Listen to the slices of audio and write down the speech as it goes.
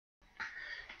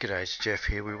G'day, it's Jeff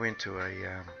here. We went to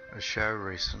a show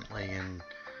recently and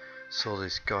saw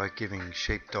this guy giving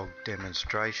sheepdog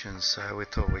demonstrations, so we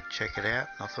thought we'd check it out.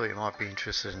 I thought you might be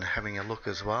interested in having a look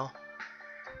as well.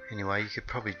 Anyway, you could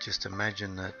probably just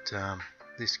imagine that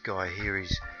this guy here,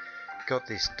 he's got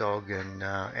this dog, and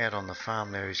out on the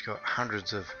farm there he's got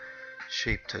hundreds of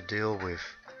sheep to deal with,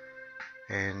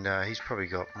 and he's probably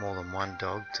got more than one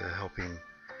dog to help him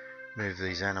move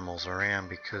these animals around,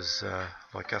 because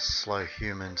like us slow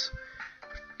humans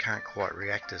can't quite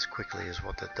react as quickly as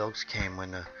what the dogs can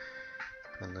when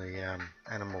the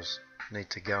animals need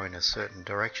to go in a certain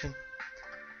direction.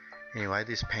 Anyway,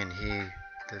 this pen here,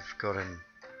 they've got him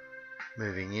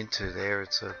moving into there.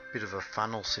 It's a bit of a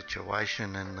funnel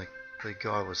situation, and the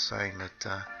guy was saying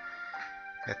that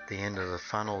at the end of the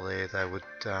funnel there they would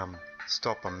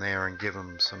stop them there and give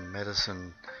them some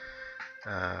medicine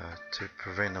to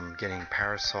prevent them getting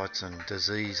parasites and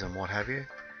disease and what have you.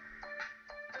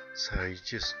 So he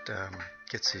just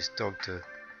gets his dog to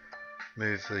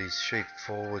move these sheep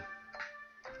forward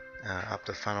up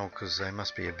the funnel, because they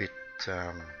must be a bit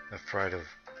afraid of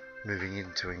moving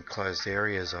into enclosed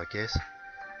areas, I guess.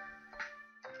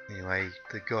 Anyway,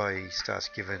 the guy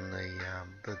starts giving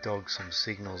the dog some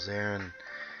signals there,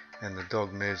 and the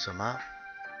dog moves them up.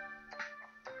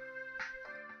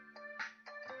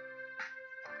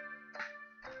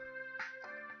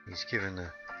 He's given the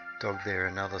dog there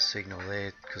another signal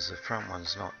there, because the front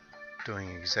one's not doing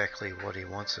exactly what he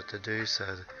wants it to do, so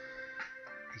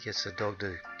he gets the dog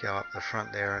to go up the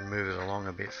front there and move it along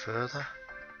a bit further.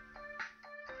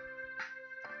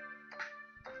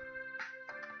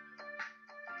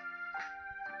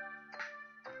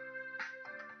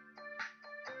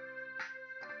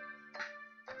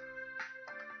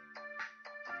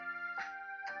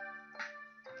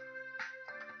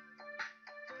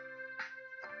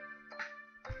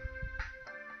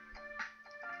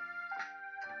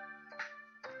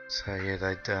 So yeah,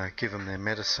 they'd give them their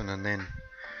medicine and then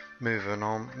move them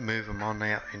on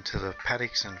out into the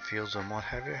paddocks and fields and what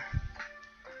have you.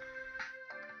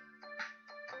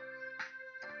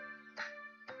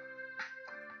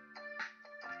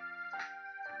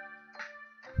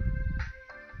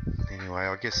 Anyway,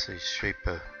 I guess these sheep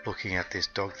are looking at this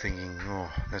dog thinking,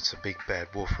 oh, that's a big bad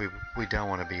wolf, we don't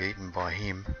want to be eaten by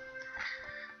him.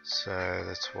 So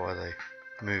that's why they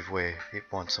move where it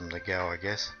wants them to go, I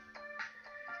guess.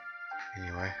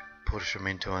 Anyway, push them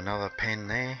into another pen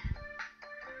there,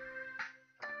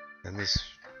 and this,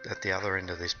 at the other end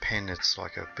of this pen, it's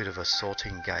like a bit of a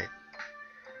sorting gate.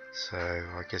 So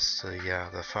I guess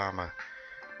the farmer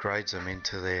grades them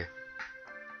into their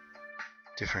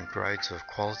different grades of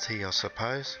quality, I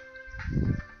suppose.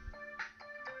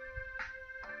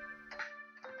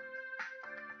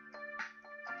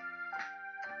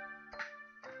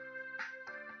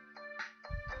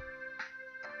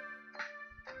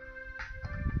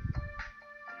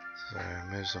 So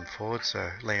moves them forward. So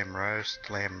lamb roast,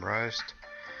 lamb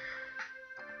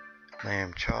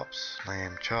chops,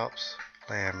 lamb chops,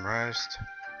 lamb roast,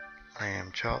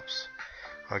 lamb chops.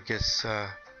 I guess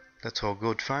that's all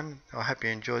good fun. I hope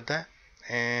you enjoyed that,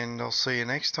 and I'll see you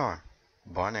next time.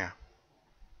 Bye now.